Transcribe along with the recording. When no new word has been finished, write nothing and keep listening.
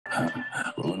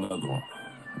another one.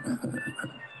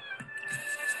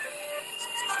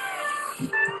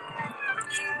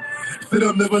 Sit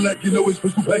up, never like you know it's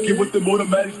special packet with them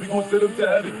automatics. We gon' set up to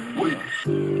have it. Wait.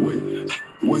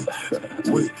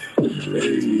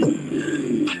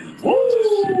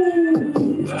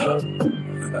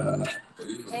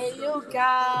 Hey, you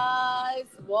guys.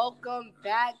 Welcome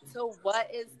back to What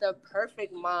is the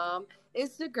Perfect Mom?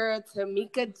 It's your girl,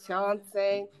 Tamika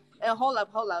Johnson. And hold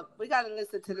up. We got to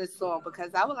listen to this song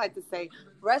because I would like to say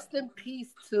rest in peace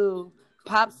to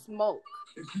Pop Smoke.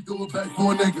 If she do it back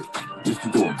for a nigga. If she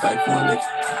do it back for a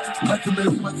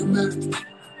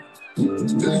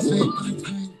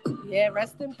nigga. Yeah,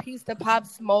 rest in peace to Pop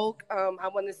Smoke. I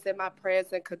want to send my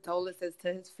prayers and condolences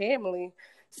to his family,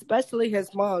 especially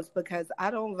his mom's, because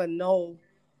I don't even know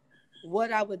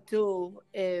what I would do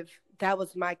if that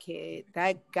was my kid.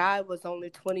 That guy was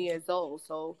only 20 years old,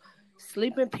 so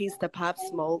sleep in peace to Pop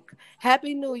Smoke.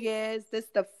 Happy New Year's. This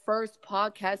is the first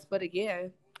podcast for the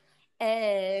year.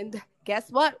 And guess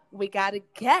what? We got a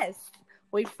guest.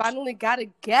 We finally got a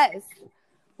guest.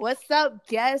 What's up,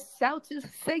 guest? Shout to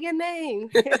say your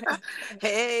name.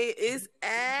 Hey, it's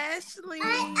Ashley.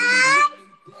 Hey,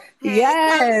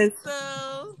 Yes.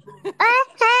 Carlito.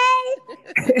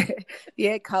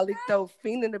 Yeah, Carlito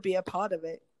fiending to be a part of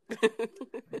it.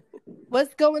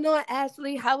 What's going on,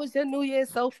 Ashley? How was your New Year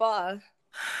so far?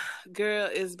 Girl,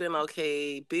 it's been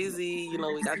okay. Busy,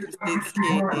 we got these 6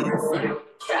 kids.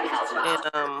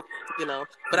 And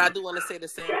but I do want to say the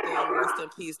same thing. Rest in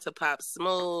peace to Pop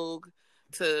Smoke,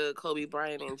 to Kobe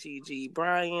Bryant and Gigi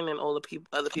Bryant, and all the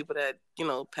other people that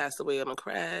passed away on a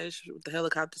crash with the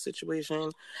helicopter situation.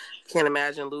 Can't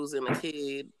imagine losing a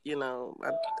kid.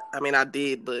 I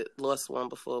did, but lost one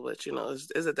before. But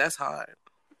that's hard.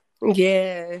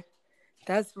 Yeah,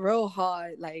 that's real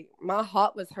hard. Like, my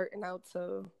heart was hurting out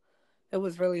too. It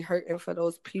was really hurting for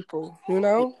those people.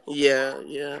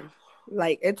 Yeah.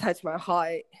 Like, it touched my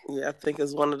heart. Yeah, I think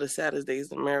it's one of the saddest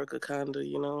days in America, kinda.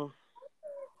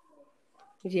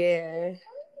 Yeah.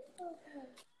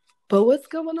 But what's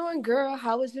going on, girl?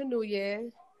 How was your New Year?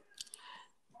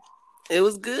 It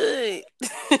was good.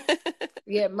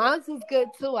 Yeah, mine was good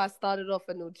too. I started off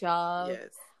a new job. Yes.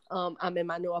 I'm in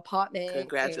my new apartment.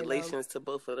 Congratulations to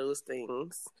both of those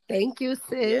things. Thank you,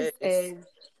 sis. Yes. And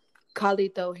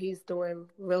Carlito, he's doing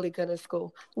really good in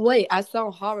school. Wait, I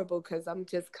sound horrible because I'm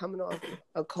just coming off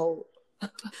a cold.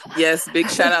 Yes, big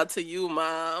shout out to you,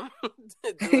 Mom.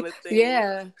 Doing a thing.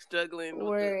 Yeah. Struggling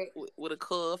with a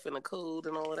cough and a cold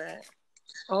and all of that.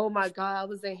 Oh my God, I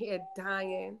was in here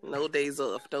dying. No days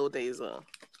off.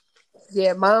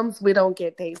 Yeah, moms, we don't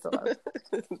get days off.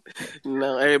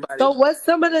 No, everybody. So what's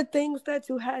some of the things that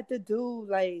you had to do,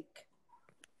 like,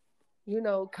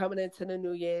 coming into the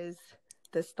New Year's,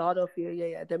 the start of your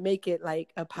year, to make it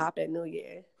like a poppin' New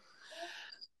Year?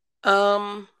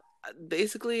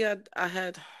 Basically,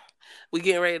 we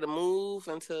getting ready to move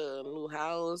into a new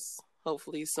house,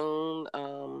 hopefully soon.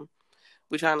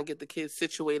 We're trying to get the kids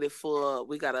situated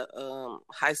we got a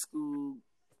high school.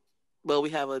 Well,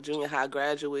 we have a junior high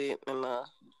graduate and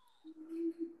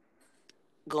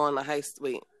going to high school.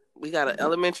 Wait, we got an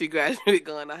elementary graduate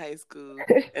going to high school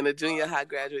and a junior high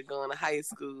graduate going to high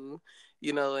school.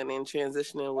 And then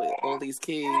transitioning with all these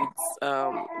kids.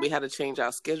 We had to change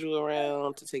our schedule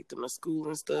around to take them to school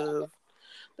and stuff.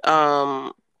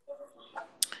 I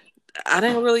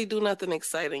didn't really do nothing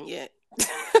exciting yet.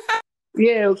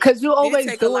 Yeah, because you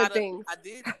always doing things. I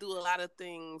did do a lot of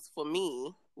things for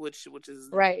me, which is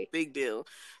right. A big deal.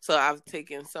 So I've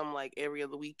taken some like every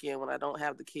other weekend when I don't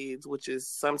have the kids, which is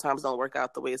sometimes don't work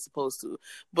out the way it's supposed to.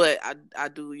 But I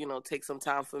do, take some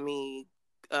time for me,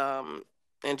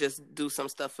 and just do some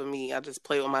stuff for me. I just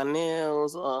play with my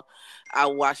nails, or I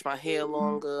wash my hair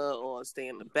longer, or stay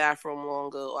in the bathroom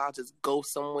longer, or I'll just go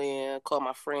somewhere, call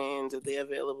my friends if they're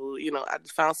available. I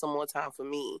just found some more time for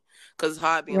me because it's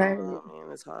hard being a mom,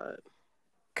 man. It's hard.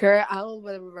 Girl, I don't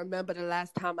even remember the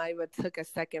last time I even took a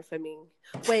second for me.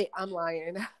 Wait, I'm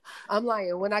lying.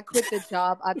 When I quit the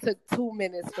job, I took 2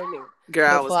 minutes for me. Girl,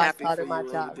 I was happy for you when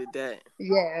you did that.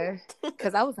 Yeah,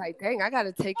 because I was like, dang, I got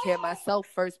to take care of myself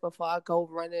first before I go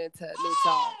run into a new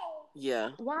job. Yeah.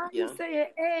 Why are you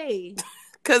saying, hey?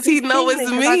 Because he know it's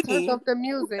me. I turned off the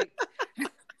music.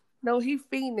 No, he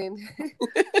fiending.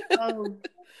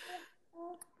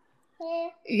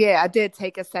 Yeah, I did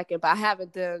take a second, but I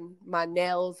haven't done my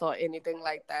nails or anything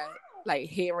like that, like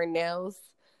hair and nails.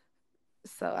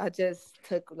 So I just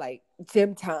took like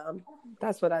gym time.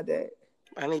 That's what I did.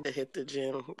 I need to hit the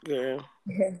gym, girl.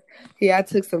 Yeah, I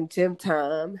took some gym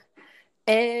time.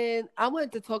 And I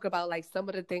wanted to talk about like some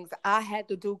of the things I had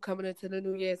to do coming into the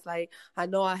new year's. Like I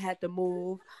know I had to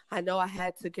move. I know I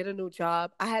had to get a new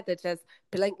job. I had to just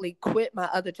blankly quit my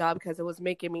other job because it was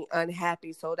making me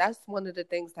unhappy. So that's one of the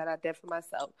things that I did for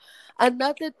myself.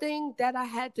 Another thing that I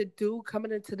had to do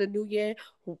coming into the new year,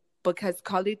 because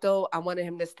Carlito, I wanted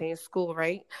him to stay in school,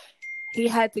 right? He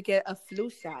had to get a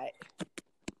flu shot.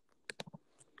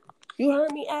 You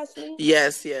heard me, Ashley?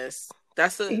 Yes.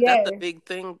 That's Yeah. a big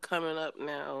thing coming up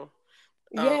now.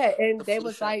 Yeah, and The they flu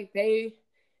was shot. like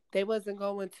they wasn't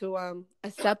going to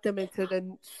accept him into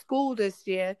the school this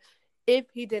year if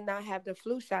he did not have the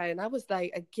flu shot. And I was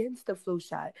like against the flu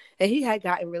shot. And he had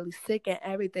gotten really sick and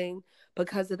everything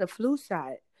because of the flu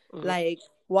shot. Mm-hmm. Like,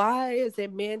 why is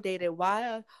it mandated?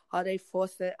 Why are they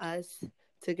forcing us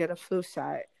to get a flu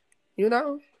shot? You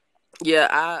know?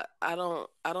 Yeah, I don't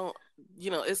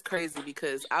it's crazy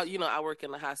because I work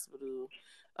in the hospital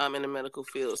in the medical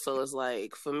field, so it's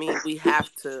like for me we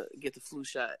have to get the flu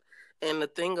shot. And the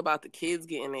thing about the kids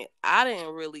getting it, I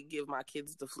didn't really give my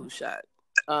kids the flu shot.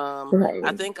 Right.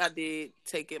 I think I did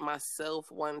take it myself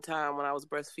one time when I was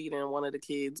breastfeeding one of the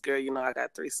kids. Girl, I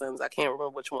got 3 sons. I can't remember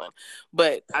which one,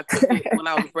 but I took it when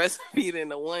I was breastfeeding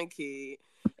the one kid,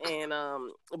 and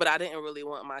but I didn't really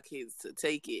want my kids to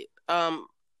take it.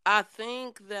 I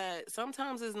think that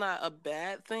sometimes it's not a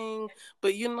bad thing,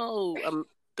 but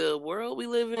the world we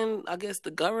live in, I guess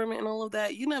the government and all of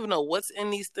that, you never know what's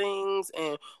in these things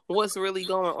and what's really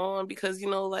going on because,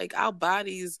 like our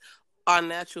bodies are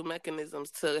natural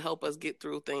mechanisms to help us get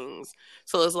through things.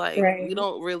 So it's like, we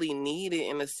don't really need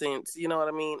it in a sense, you know what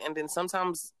I mean? And then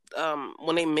sometimes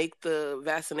when they make the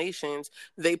vaccinations,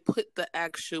 they put the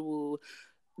actual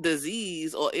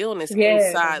disease or illness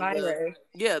inside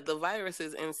the virus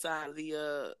is inside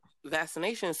the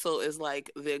vaccination. So it's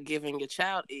like they're giving your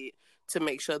child it to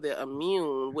make sure they're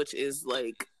immune, which is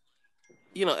like,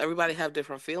 everybody have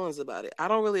different feelings about it. I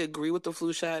don't really agree with the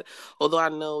flu shot, although I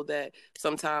know that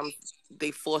sometimes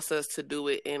they force us to do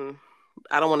it, and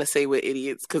I don't want to say we're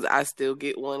idiots because I still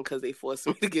get one because they forced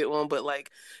me to get one, but like,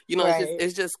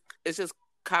 it's just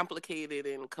complicated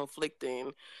and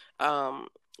conflicting.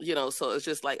 So it's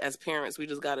just like as parents, we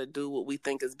just got to do what we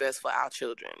think is best for our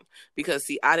children. Because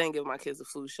see, I didn't give my kids a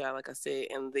flu shot, like I said,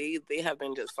 and they have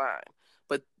been just fine.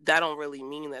 But that don't really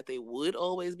mean that they would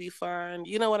always be fine.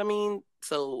 You know what I mean?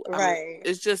 So I mean,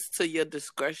 it's just to your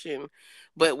discretion.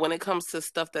 But when it comes to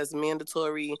stuff that's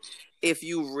mandatory, if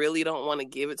you really don't want to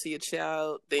give it to your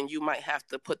child, then you might have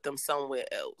to put them somewhere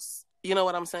else. You know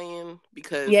what I'm saying?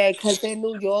 Because in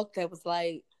New York, that was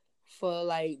like for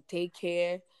like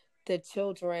daycare, the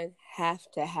children have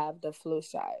to have the flu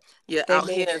shot. Yeah, out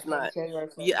here is not.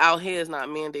 Yeah, out here is not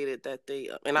mandated that they.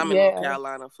 And I'm in North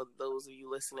Carolina. For those of you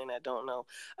listening that don't know,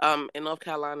 in North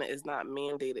Carolina, it's not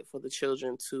mandated for the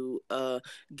children to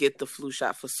get the flu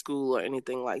shot for school or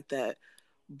anything like that.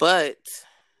 But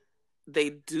they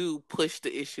do push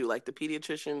the issue. Like the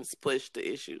pediatricians push the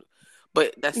issue.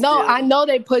 But that's I know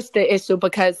they push the issue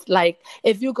because like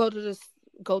if you go to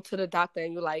the doctor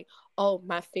and you're like, oh,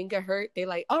 my finger hurt, they're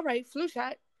like, all right, flu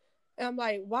shot. And I'm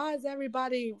like, why is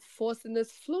everybody forcing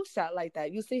this flu shot like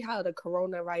that? You see how the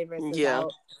coronavirus is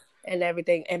out and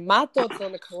everything. And my thoughts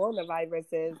on the coronavirus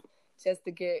is just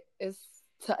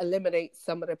to eliminate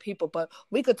some of the people. But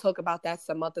we could talk about that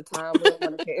some other time. We don't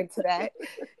want to get into that.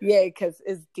 Yeah, because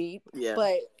it's deep. Yeah.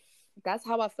 But that's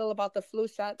how I feel about the flu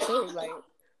shot too. Like,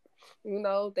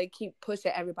 they keep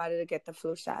pushing everybody to get the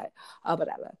flu shot or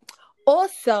whatever.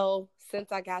 Also,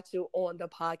 since I got you on the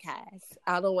podcast,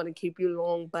 I don't want to keep you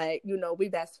long, but we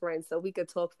best friends, so we could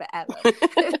talk forever.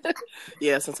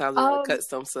 Yeah, sometimes I cut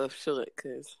some stuff short,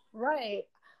 cause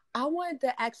I wanted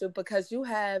to ask you because you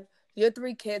have your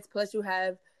 3 kids plus you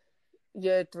have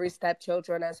your 3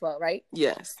 stepchildren as well, right?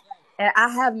 Yes. And I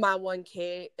have my 1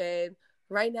 kid, and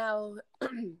right now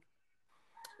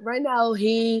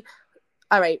he.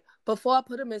 All right. Before I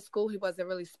put him in school, he wasn't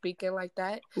really speaking like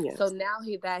that. Yes. So now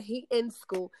he in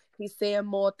school, he's saying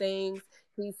more things.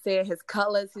 He's saying his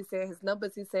colors. He's saying his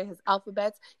numbers. He's saying his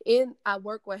alphabets. And I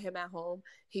work with him at home.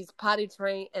 He's potty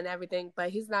trained and everything,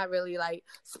 but he's not really like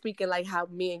speaking like how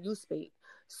me and you speak.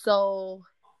 So,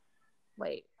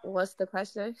 wait, what's the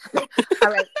question? All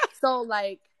right. So,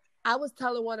 like, I was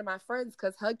telling one of my friends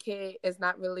because her kid is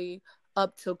not really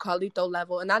up to Carlito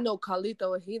level, and I know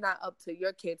Carlito, he not up to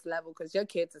your kids level because your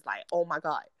kids is like, oh my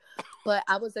god. But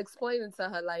I was explaining to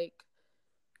her like,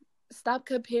 stop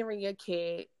comparing your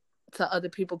kid to other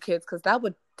people's kids because that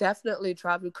would definitely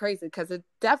drive you crazy. Because it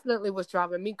definitely was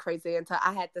driving me crazy until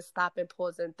I had to stop and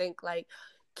pause and think like,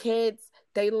 kids,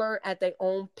 they learn at their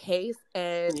own pace,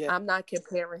 and I'm not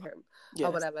comparing him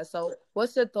or whatever. So,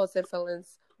 what's your thoughts and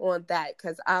feelings on that,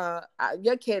 because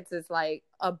your kids is like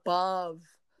above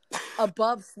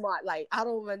smart. Like, I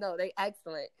don't even know, they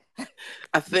excellent.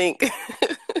 I think.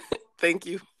 Thank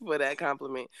you for that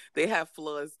compliment. They have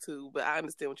flaws too, but I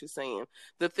understand what you're saying.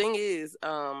 The thing is,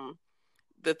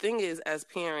 as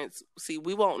parents, see,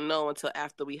 we won't know until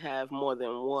after we have more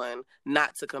than one,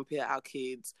 not to compare our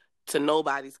kids to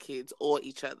nobody's kids or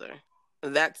each other.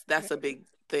 That's a big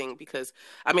thing, because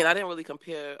I mean, I didn't really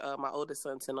compare my oldest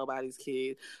son to nobody's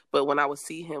kid, but when I would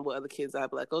see him with other kids,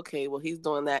 I'd be like, okay, well, he's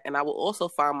doing that, and I would also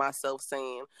find myself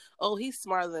saying, oh, he's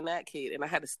smarter than that kid, and I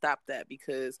had to stop that,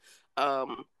 because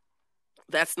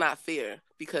that's not fair,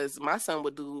 because my son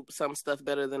would do some stuff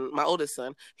better than my oldest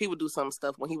son. He would do some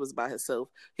stuff when he was by himself.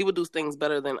 He would do things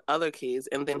better than other kids,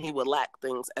 and then he would lack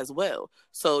things as well.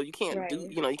 So you can't do,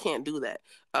 you can't do that.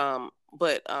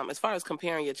 But as far as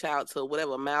comparing your child to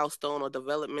whatever milestone or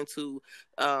developmental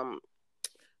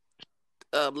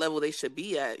level they should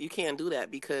be at, you can't do that,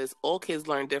 because all kids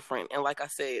learn different. And like I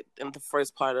said in the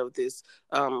first part of this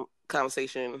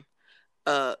conversation,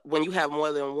 when you have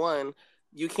more than one,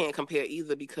 you can't compare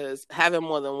either, because having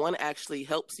more than one actually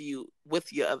helps you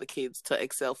with your other kids to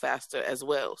excel faster as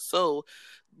well. So,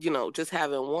 just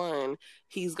having one,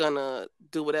 he's gonna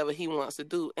do whatever he wants to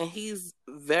do, and he's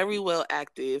very well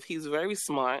active. He's very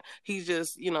smart. He's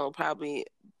just, probably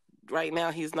right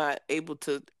now he's not able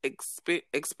to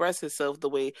express himself the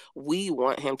way we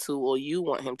want him to, or you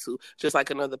want him to, just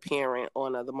like another parent or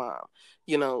another mom,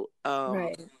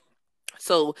 Right.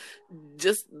 So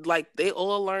just like they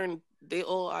all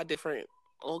are different.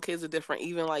 All kids are different.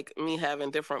 Even like me having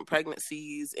different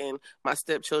pregnancies, and my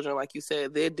stepchildren, like you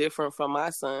said, they're different from my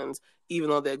sons, even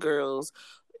though they're girls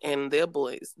and they're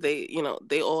boys. They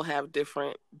all have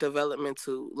different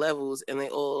developmental levels, and they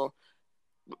all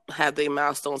have their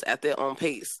milestones at their own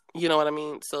pace. You know what I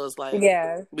mean? So it's like,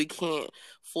 we can't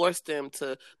force them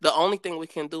to. The only thing we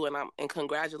can do, and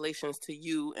congratulations to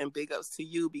you and big ups to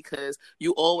you, because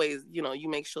you always, you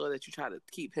make sure that you try to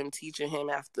keep him, teaching him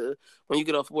after, when you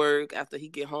get off work, after he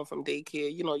get home from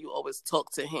daycare, you always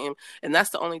talk to him. And that's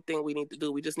the only thing we need to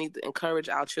do. We just need to encourage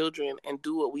our children and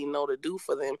do what we know to do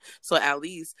for them. So at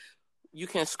least you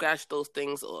can scratch those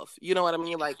things off. You know what I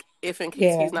mean? Like, if in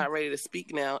case he's not ready to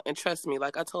speak now, and trust me,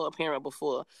 like I told a parent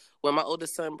before, when my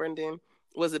oldest son, Brendan,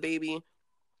 was a baby,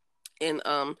 and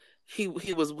he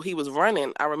was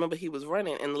running. I remember he was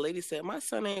running, and the lady said, my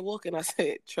son ain't walking. I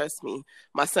said, trust me,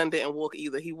 my son didn't walk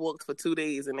either. He walked for 2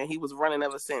 days, and then he was running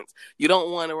ever since. You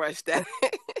don't want to rush that.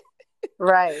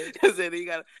 Right. Because then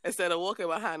instead of walking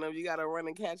behind them, you got to run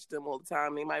and catch them all the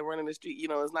time. They might run in the street.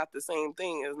 It's not the same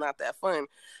thing. It's not that fun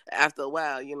after a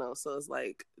while, So it's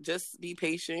like, just be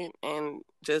patient and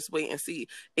just wait and see.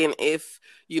 And if,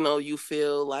 you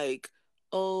feel like,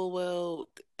 oh, well,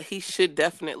 he should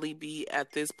definitely be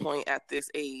at this point, at this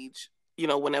age,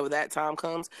 whenever that time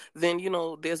comes, then,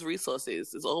 there's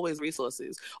resources. There's always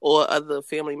resources, or other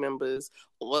family members,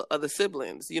 or other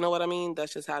siblings. You know what I mean?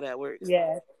 That's just how that works.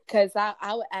 Yeah. Because I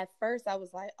at first I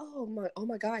was like, oh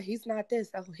my God, he's not this.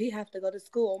 Oh, he have to go to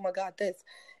school. Oh my God, this.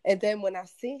 And then when I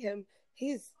see him,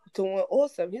 he's doing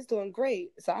awesome. He's doing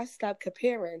great. So I stopped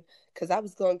comparing, because I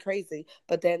was going crazy.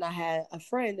 But then I had a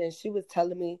friend, and she was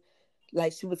telling me,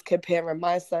 like, she was comparing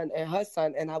my son and her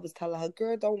son, and I was telling her,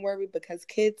 girl, don't worry, because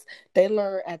kids, they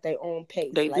learn at their own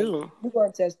pace. They like, do. You're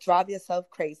going to just drive yourself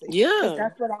crazy. Yeah.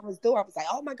 That's what I was doing. I was like,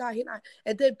 oh my God, he not.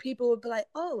 And then people would be like,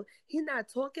 oh, he not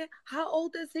talking? How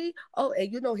old is he? Oh,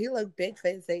 and he look big for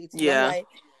his age. Yeah. Like,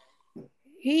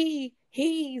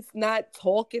 he's not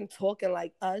talking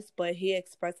like us, but he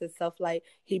expresses himself, like,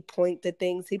 he point to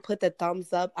things, he put the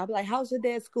thumbs up. I'm like, how's your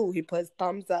day at school? He puts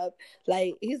thumbs up.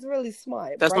 Like, he's really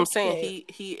smart. That's what I'm saying.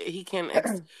 He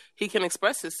can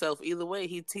express himself either way.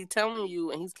 He telling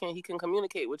you, and he can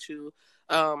communicate with you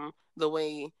the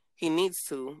way he needs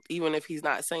to, even if he's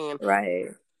not saying, right,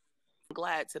 I'm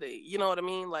glad today. You know what I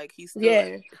mean? Like, he's still,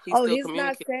 he's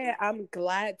not saying I'm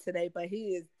glad today, but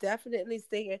he is definitely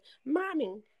saying,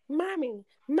 mommy, mommy,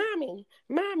 mommy,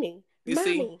 mommy. You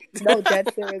mommy. see? No,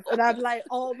 that's serious. And I'm like,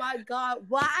 oh my God,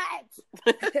 what?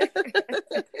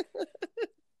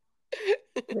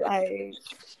 Like,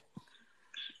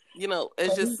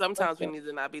 it's just sometimes we need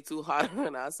to not be too hard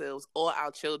on ourselves or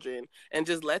our children, and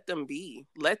just let them be.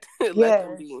 Let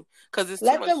them be, because it's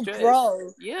too much stress. Grow.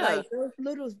 Yeah, like those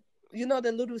little,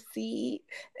 the little seed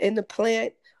in the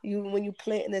plant. When you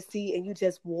plant in the seed and you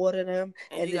just water them,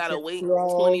 and you gotta wait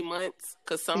 20 months,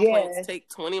 because some plants take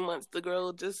 20 months to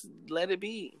grow. Just let it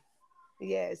be.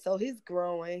 Yeah, so he's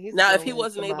growing. If he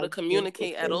wasn't able to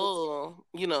communicate at all,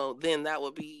 then that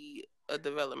would be a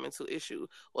developmental issue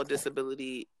or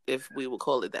disability, if we would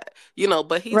call it that.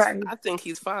 But I think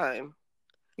he's fine.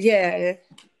 Yeah.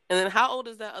 And then how old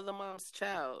is that other mom's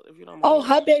child, if you don't mind? Oh,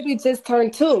 her baby just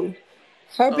turned 2.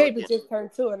 Her baby yeah. just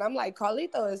turned 2. And I'm like,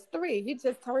 Carlito is 3. He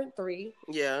just turned 3.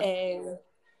 Yeah. And,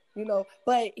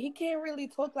 but he can't really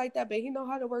talk like that, but he know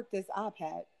how to work this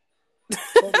iPad.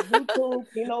 Go to YouTube,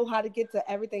 he know how to get to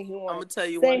everything he wants. I'm gonna tell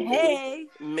you Say, one hey. day,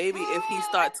 maybe if he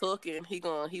start talking, he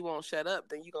won't shut up.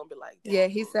 Then you gonna be like, yeah,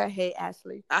 he said, hey,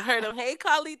 Ashley. I heard him. Hey,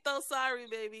 Carlito, sorry,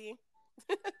 baby.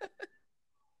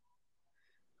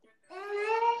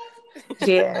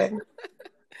 Yeah,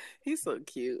 he's so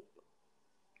cute.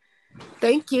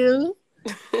 Thank you.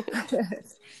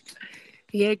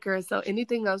 Yeah, girl. So,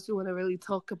 anything else you want to really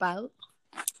talk about?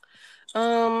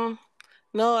 No,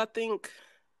 I think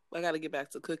I got to get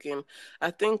back to cooking.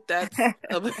 I think that's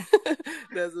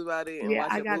that's about it. And yeah, I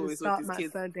watching got to movies start with these my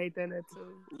kids. Sunday dinner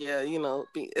too. Yeah,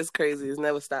 it's crazy. It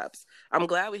never stops. I'm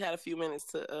glad we had a few minutes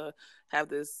to have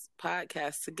this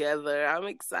podcast together. I'm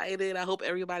excited. I hope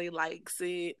everybody likes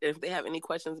it. If they have any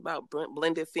questions about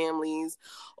blended families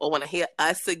or want to hear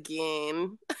us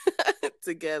again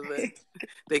together,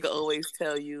 they can always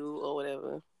tell you or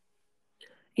whatever.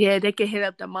 Yeah, they can hit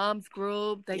up the mom's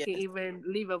group. They can even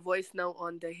leave a voice note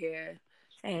under here,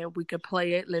 and we can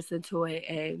play it, listen to it,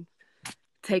 and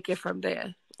take it from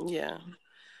there. Yeah.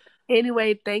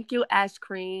 Anyway, thank you, Ash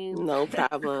Cream. No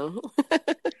problem.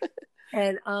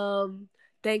 And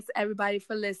thanks everybody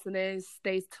for listening.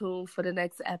 Stay tuned for the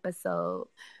next episode.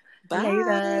 Bye.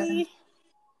 Later.